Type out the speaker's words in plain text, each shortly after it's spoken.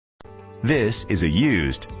This is a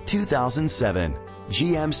used 2007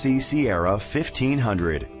 GMC Sierra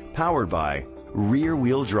 1500, powered by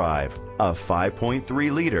rear-wheel drive, a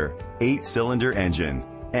 5.3-liter, 8-cylinder engine,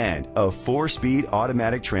 and a 4-speed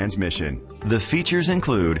automatic transmission. The features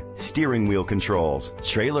include steering wheel controls,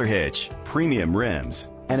 trailer hitch, premium rims,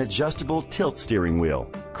 an adjustable tilt steering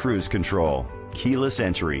wheel, cruise control, keyless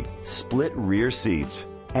entry, split rear seats,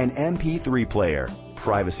 an MP3 player,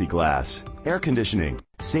 privacy glass, air conditioning.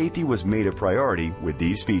 Safety was made a priority with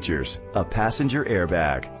these features: a passenger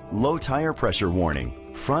airbag, low tire pressure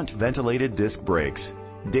warning, front ventilated disc brakes,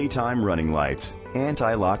 daytime running lights,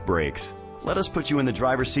 anti-lock brakes. Let us put you in the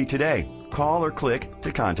driver's seat today. Call or click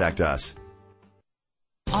to contact us.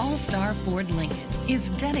 All-Star Ford Lincoln is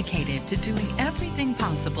dedicated to doing everything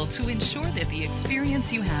possible to ensure that the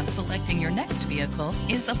experience you have selecting your next vehicle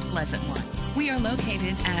is a pleasant one. We are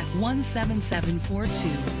located at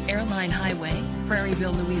 17742 Airline Highway,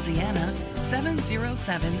 Prairieville, Louisiana,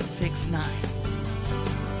 70769.